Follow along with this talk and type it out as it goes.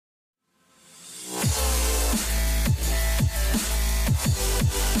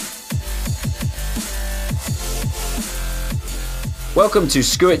Welcome to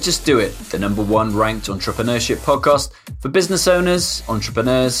Screw It, Just Do It, the #1 ranked entrepreneurship podcast for business owners,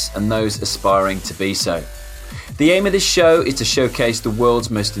 entrepreneurs, and those aspiring to be so. The aim of this show is to showcase the world's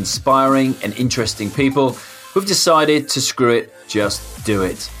most inspiring and interesting people who've decided to screw it, just do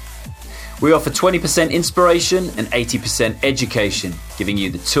it. We offer 20% inspiration and 80% education, giving you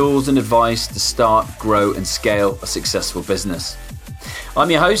the tools and advice to start, grow, and scale a successful business.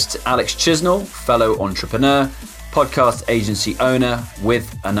 I'm your host, Alex Chisnell, fellow entrepreneur, podcast agency owner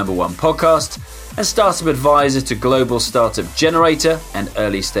with a #1 podcast, and startup advisor to global startup generator and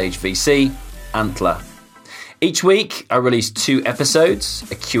early stage VC, Antler. Each week, I release 2 episodes,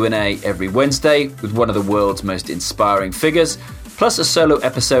 a Q&A every Wednesday with one of the world's most inspiring figures, plus a solo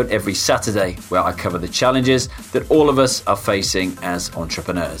episode every Saturday where I cover the challenges that all of us are facing as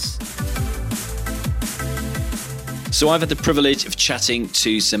entrepreneurs. So I've had the privilege of chatting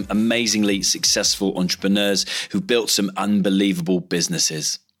to some amazingly successful entrepreneurs who've built some unbelievable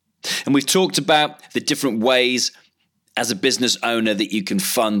businesses. And we've talked about the different ways as a business owner that you can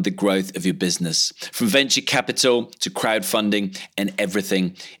fund the growth of your business, from venture capital to crowdfunding and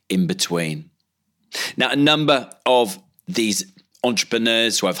everything in between. Now, a number of these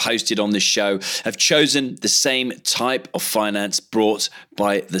entrepreneurs who I've hosted on this show have chosen the same type of finance brought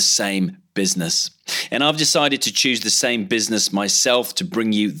by the same business. And I've decided to choose the same business myself to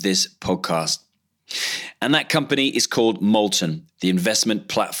bring you this podcast. And that company is called Molten, the investment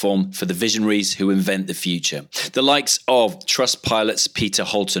platform for the visionaries who invent the future. The likes of Trustpilot's Peter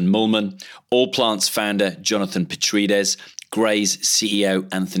Holton-Mullman, All Plants founder Jonathan Petrides, Gray's CEO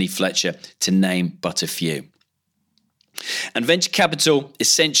Anthony Fletcher, to name but a few. And venture capital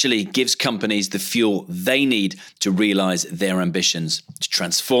essentially gives companies the fuel they need to realize their ambitions, to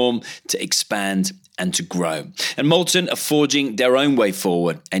transform, to expand, and to grow. And Molten are forging their own way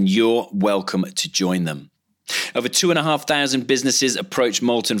forward, and you're welcome to join them. Over 2,500 businesses approach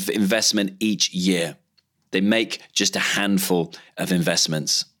Molten for investment each year. They make just a handful of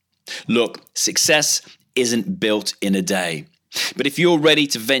investments. Look, success isn't built in a day. But if you're ready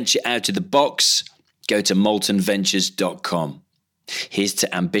to venture out of the box, go to moltenventures.com. Here's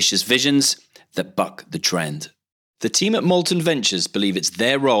to ambitious visions that buck the trend. The team at Molten Ventures believe it's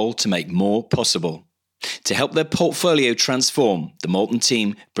their role to make more possible. To help their portfolio transform, the Molten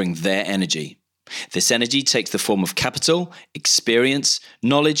team bring their energy. This energy takes the form of capital, experience,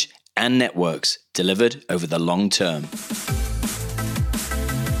 knowledge, and networks delivered over the long term.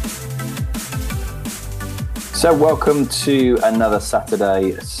 So welcome to another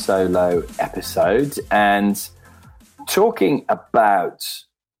Saturday solo episode, and talking about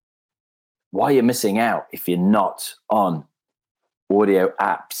why you're missing out if you're not on audio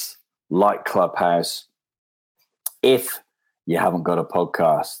apps like Clubhouse, if you haven't got a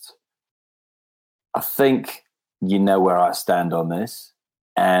podcast. I think you know where I stand on this,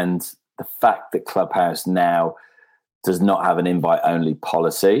 and the fact that Clubhouse now does not have an invite-only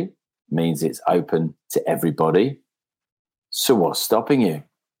policy means it's open to everybody. So what's stopping you?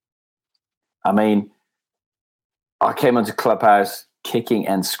 I mean, I came onto Clubhouse kicking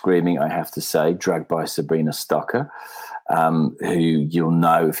and screaming, I have to say, dragged by Sabrina Stocker, who you'll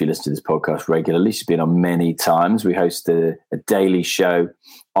know if you listen to this podcast regularly. She's been on many times. We host a daily show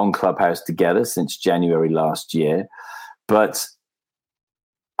on Clubhouse together since January last year. But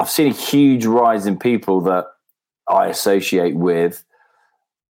I've seen a huge rise in people that I associate with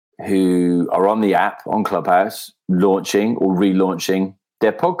who are on the app, on Clubhouse, launching or relaunching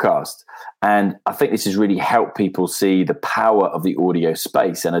their podcast. And I think this has really helped people see the power of the audio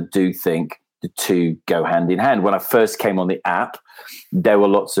space. And I do think the two go hand in hand. When I first came on the app, there were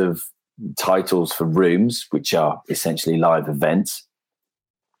lots of titles for rooms, which are essentially live events.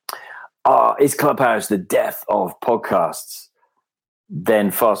 Is Clubhouse the death of podcasts? Then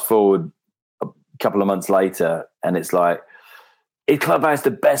fast forward a couple of months later, and it's like, is Clubhouse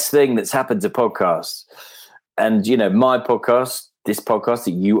the best thing that's happened to podcasts? And, you know, my podcast, this podcast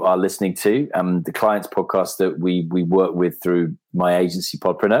that you are listening to, the client's podcast that we work with through my agency,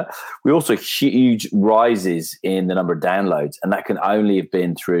 Podpreneur, we also huge rises in the number of downloads. And that can only have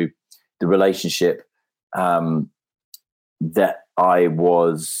been through the relationship that I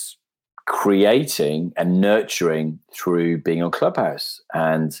was creating and nurturing through being on Clubhouse,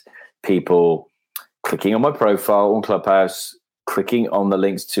 and people clicking on my profile on Clubhouse, clicking on the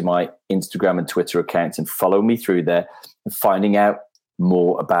links to my Instagram and Twitter accounts and follow me through there and finding out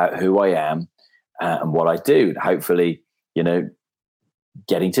more about who I am and what I do. And hopefully, you know,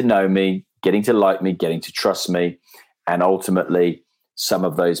 getting to know me, getting to like me, getting to trust me. And ultimately, some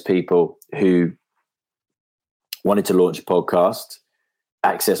of those people who wanted to launch a podcast,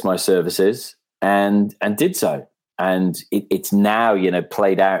 access my services and did so. And it's now,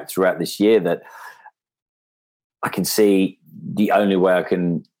 played out throughout this year that I can see the only way I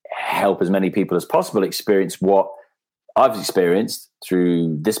can help as many people as possible experience what I've experienced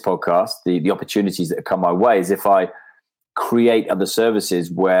through this podcast, the opportunities that have come my way, is if I create other services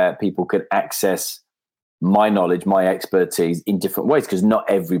where people can access my knowledge, my expertise in different ways, because not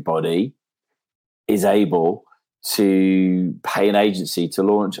everybody is able to pay an agency to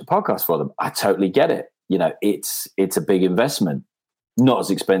launch a podcast for them. I totally get it. It's a big investment, not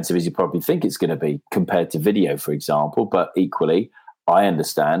as expensive as you probably think it's going to be compared to video, for example, but equally, I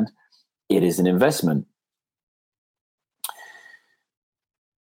understand it is an investment.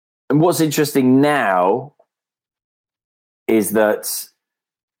 And what's interesting now is that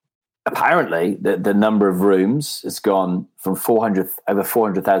apparently the number of rooms has gone from over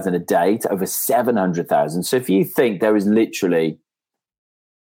 400,000 a day to over 700,000. So if you think there is literally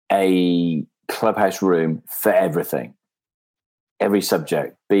a Clubhouse room for everything, every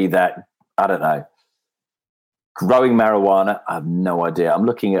subject, be that, I don't know, growing marijuana, I have no idea. I'm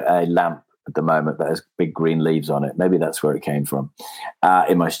looking at a lamp at the moment that has big green leaves on it. Maybe that's where it came from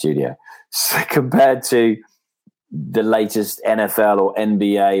in my studio. So compared to the latest NFL or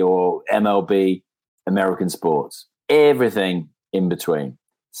NBA or MLB American sports, everything in between.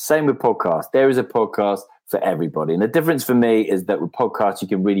 Same with podcasts. There is a podcast for everybody. And the difference for me is that with podcasts, you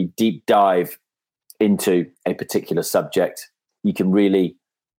can really deep dive into a particular subject. You can really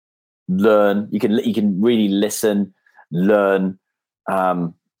learn. You can really listen, learn,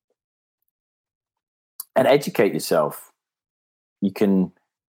 and educate yourself. You can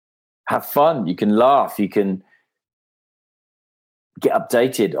have fun. You can laugh. You can get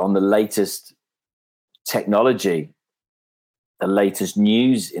updated on the latest technology, the latest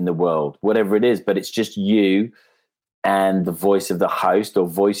news in the world, whatever it is, but it's just you and the voice of the host or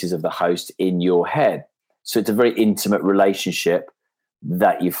voices of the host in your head. So it's a very intimate relationship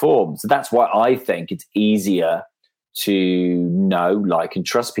that you form. So that's why I think it's easier to know, like, and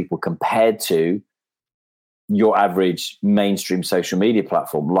trust people compared to your average mainstream social media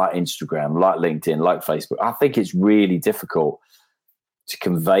platform like Instagram, like LinkedIn, like Facebook. I think it's really difficult to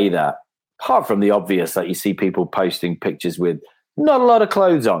convey that, apart from the obvious, that you see people posting pictures with not a lot of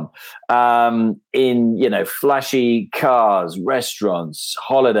clothes on, in, flashy cars, restaurants,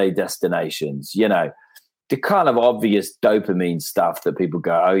 holiday destinations, the kind of obvious dopamine stuff that people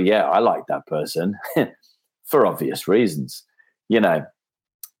go, oh yeah, I like that person for obvious reasons,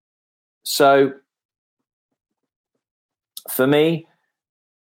 So for me,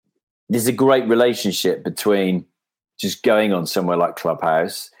 there's a great relationship between just going on somewhere like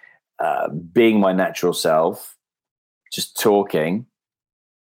Clubhouse, being my natural self, just talking,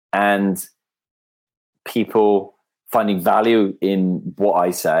 and people finding value in what I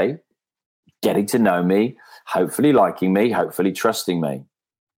say, getting to know me, hopefully liking me, hopefully trusting me.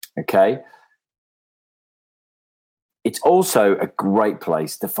 Okay. It's also a great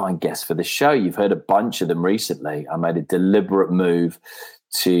place to find guests for the show. You've heard a bunch of them recently. I made a deliberate move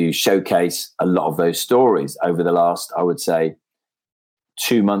to showcase a lot of those stories over the last, I would say,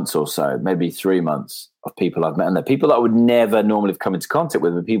 2 months or so, maybe 3 months, of people I've met. And they're people that I would never normally have come into contact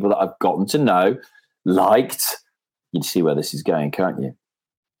with, but people that I've gotten to know, liked. You can see where this is going, can't you?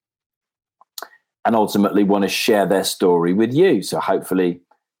 And ultimately want to share their story with you. So hopefully,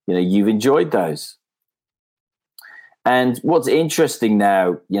 you've enjoyed those. And what's interesting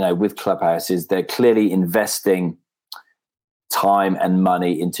now, with Clubhouse is they're clearly investing time and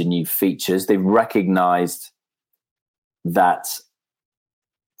money into new features. They've recognized that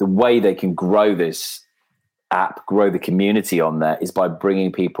the way they can grow this app, grow the community on there, is by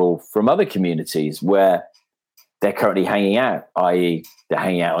bringing people from other communities where they're currently hanging out, i.e. they're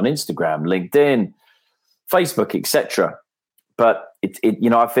hanging out on Instagram, LinkedIn, Facebook, etc. But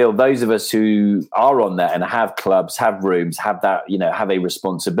I feel those of us who are on there and have clubs, have rooms, have that, have a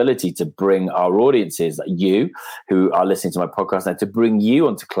responsibility to bring our audiences, like you who are listening to my podcast now, to bring you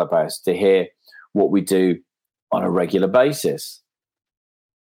onto Clubhouse to hear what we do on a regular basis.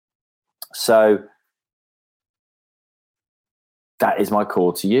 So that is my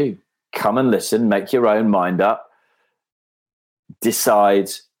call to you. Come and listen, make your own mind up,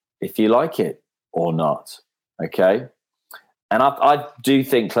 decide if you like it or not. Okay. And I do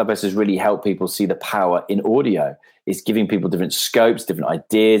think Clubhouse has really helped people see the power in audio. It's giving people different scopes, different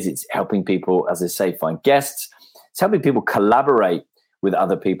ideas. It's helping people, as I say, find guests. It's helping people collaborate with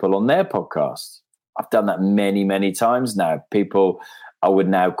other people on their podcasts. I've done that many, many times now. People I would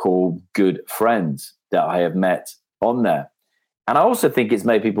now call good friends that I have met on there. And I also think it's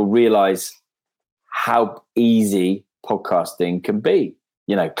made people realize how easy podcasting can be.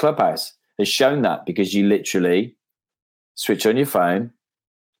 Clubhouse has shown that, because you literally switch on your phone,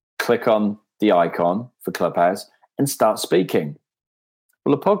 click on the icon for Clubhouse, and start speaking.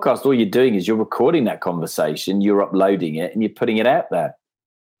 Well, a podcast, all you're doing is you're recording that conversation, you're uploading it, and you're putting it out there.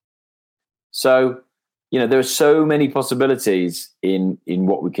 So, there are so many possibilities in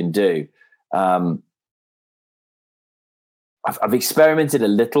what we can do. I've experimented a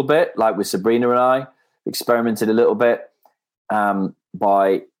little bit, like with Sabrina and I, experimented a little bit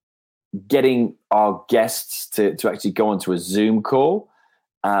by getting our guests to actually go onto a Zoom call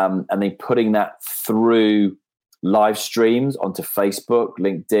and then putting that through live streams onto Facebook,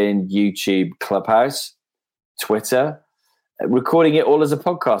 LinkedIn, YouTube, Clubhouse, Twitter, recording it all as a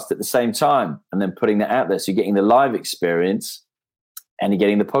podcast at the same time and then putting that out there. So you're getting the live experience and you're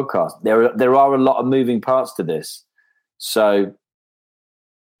getting the podcast. There are a lot of moving parts to this. So,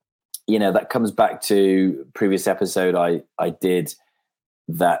 that comes back to previous episode I did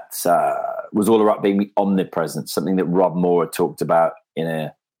that was all about being omnipresent, something that Rob Moore talked about in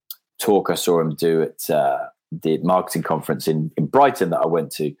a talk I saw him do at the marketing conference in Brighton that I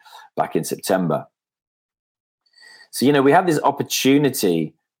went to back in September. So, we have this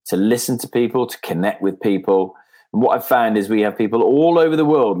opportunity to listen to people, to connect with people. And what I've found is we have people all over the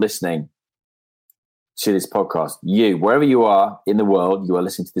world listening to this podcast. You, wherever you are in the world, you are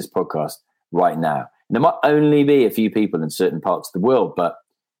listening to this podcast right now. And there might only be a few people in certain parts of the world, but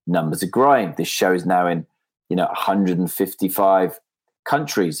numbers are growing. This show is now in, 155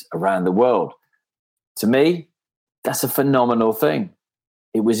 countries around the world. To me, that's a phenomenal thing.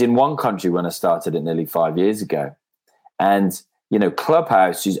 It was in one country when I started it nearly 5 years ago. And,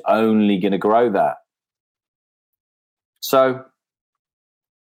 Clubhouse is only going to grow that. So,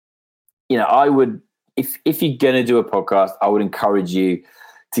 I would, if you're going to do a podcast, I would encourage you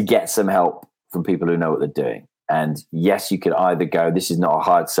to get some help from people who know what they're doing. And yes, you can either go, this is not a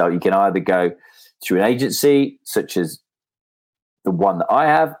hard sell, you can either go through an agency such as the one that I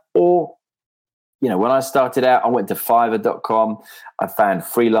have, or, when I started out, I went to fiverr.com. I found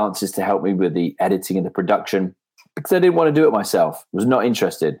freelancers to help me with the editing and the production because I didn't want to do it myself. I was not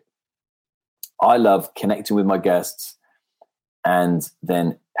interested. I love connecting with my guests and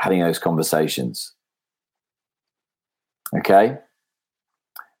then having those conversations. Okay.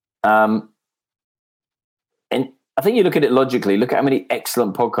 And I think you look at it logically, look at how many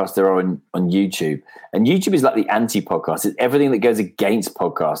excellent podcasts there are on YouTube. And YouTube is like the anti-podcast. It's everything that goes against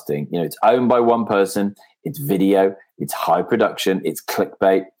podcasting. It's owned by one person. It's video. It's high production. It's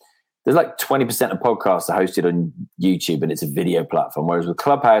clickbait. There's like 20% of podcasts are hosted on YouTube and it's a video platform. Whereas with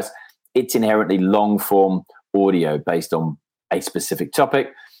Clubhouse, it's inherently long form audio based on a specific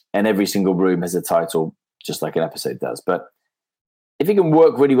topic. And every single room has a title, just like an episode does. But if it can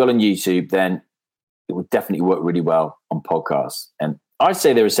work really well on YouTube, then it would definitely work really well on podcasts. And I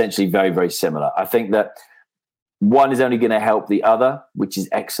say they're essentially very, very similar. I think that one is only going to help the other, which is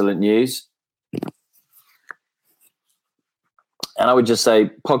excellent news. And I would just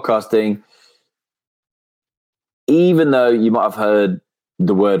say podcasting, even though you might have heard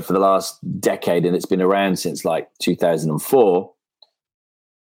the word for the last decade and it's been around since like 2004,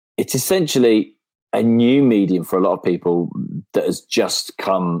 it's essentially a new medium for a lot of people that has just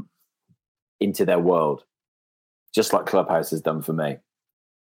come into their world, just like Clubhouse has done for me.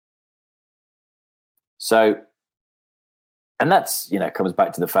 So, and that's, comes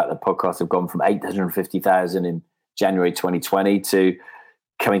back to the fact that podcasts have gone from 850,000 in January 2020 to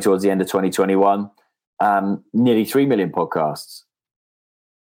coming towards the end of 2021, nearly 3 million podcasts.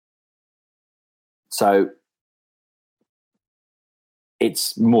 So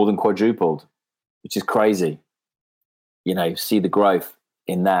it's more than quadrupled, which is crazy. See the growth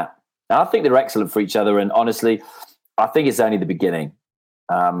in that. Now, I think they're excellent for each other. And honestly, I think it's only the beginning.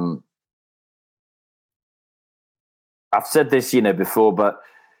 I've said this, before, but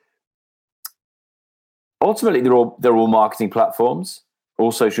ultimately they're all marketing platforms,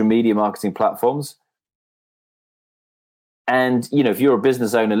 all social media marketing platforms. And, if you're a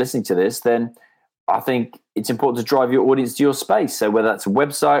business owner listening to this, then I think it's important to drive your audience to your space. So whether that's a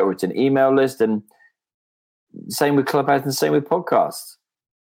website or it's an email list, and same with Clubhouse and same with podcasts.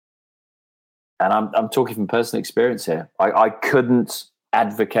 And I'm talking from personal experience here. I couldn't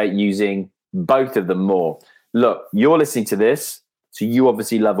advocate using both of them more. Look, you're listening to this, so you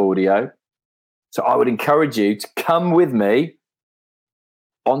obviously love audio. So I would encourage you to come with me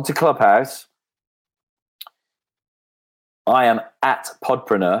onto Clubhouse. I am at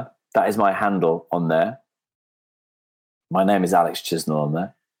Podpreneur. That is my handle on there. My name is Alex Chisnell on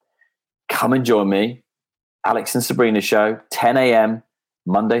there. Come and join me. Alex and Sabrina show, 10 a.m.,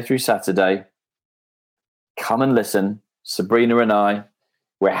 Monday through Saturday. Come and listen. Sabrina and I,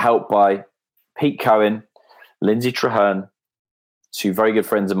 we're helped by Pete Cohen, Lindsay Traherne, two very good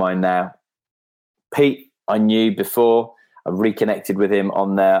friends of mine now. Pete, I knew before. I reconnected with him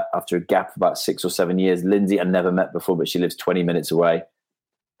on there after a gap of about 6 or 7 years. Lindsay, I never met before, but she lives 20 minutes away.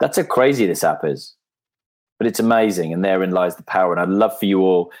 That's how crazy this app is. But it's amazing, and therein lies the power. And I'd love for you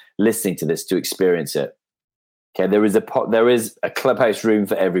all listening to this to experience it. Okay, there is a Clubhouse room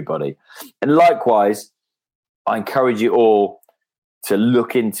for everybody. And likewise, I encourage you all to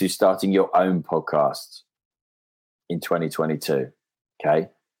look into starting your own podcast in 2022. Okay.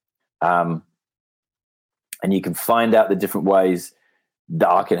 And you can find out the different ways that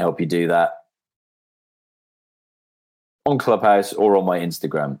I can help you do that on Clubhouse or on my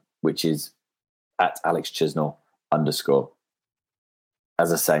Instagram, which is at @AlexChisnell_.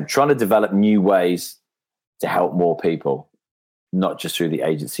 As I say, I'm trying to develop new ways to help more people, not just through the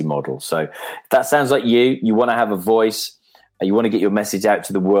agency model. So if that sounds like you want to have a voice, you want to get your message out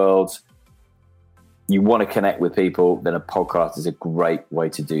to the world, you want to connect with people, then a podcast is a great way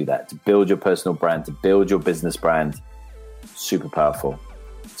to do that, to build your personal brand, to build your business brand. Super powerful.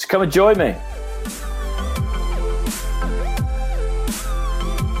 So come and join me.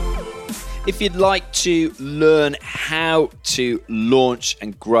 If you'd like to learn how to launch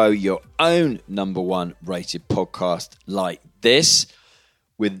and grow your own #1 rated podcast like this,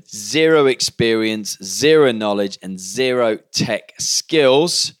 with zero experience, zero knowledge, and zero tech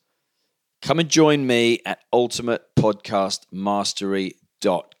skills, come and join me at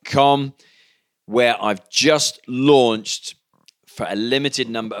ultimatepodcastmastery.com, where I've just launched for a limited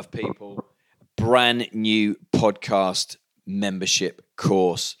number of people a brand new podcast membership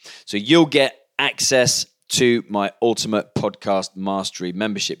course. So you'll get access to my Ultimate Podcast Mastery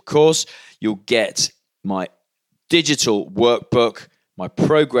membership course. You'll get my digital workbook, my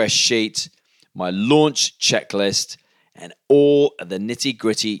progress sheet, my launch checklist, and all of the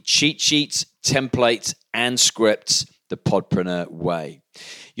nitty-gritty cheat sheets, templates, and scripts the Podpreneur way.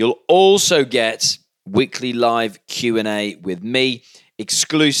 You'll also get weekly live Q&A with me,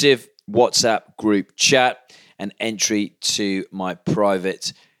 exclusive WhatsApp group chat, and entry to my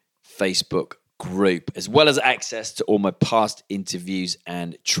private Facebook group, as well as access to all my past interviews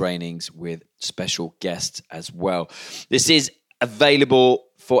and trainings with special guests as well. This is available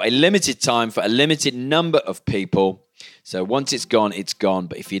for a limited time, for a limited number of people. So once it's gone, it's gone.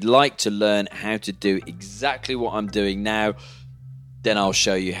 But if you'd like to learn how to do exactly what I'm doing now, then I'll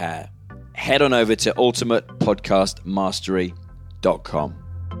show you how. Head on over to ultimatepodcastmastery.com.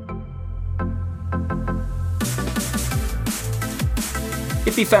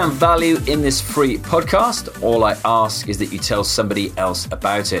 If you found value in this free podcast, all I ask is that you tell somebody else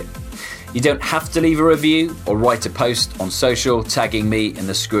about it. You don't have to leave a review or write a post on social tagging me in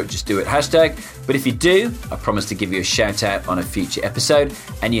the Screw It Just Do It hashtag, but if you do, I promise to give you a shout out on a future episode,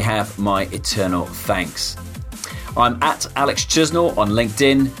 and you have my eternal thanks. I'm at Alex Chisnell on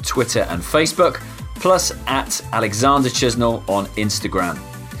LinkedIn, Twitter and Facebook, plus at Alexander Chisnell on Instagram.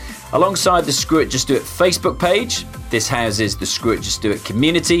 Alongside the Screw It Just Do It Facebook page, this houses the Screw It Just Do It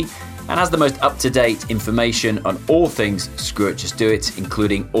community and has the most up-to-date information on all things Screw It Just Do It,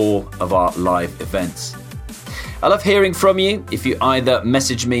 including all of our live events. I love hearing from you. If you either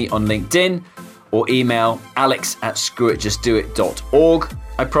message me on LinkedIn or email alex@screwitjustdoit.org,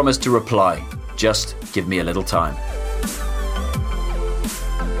 I promise to reply. Just give me a little time.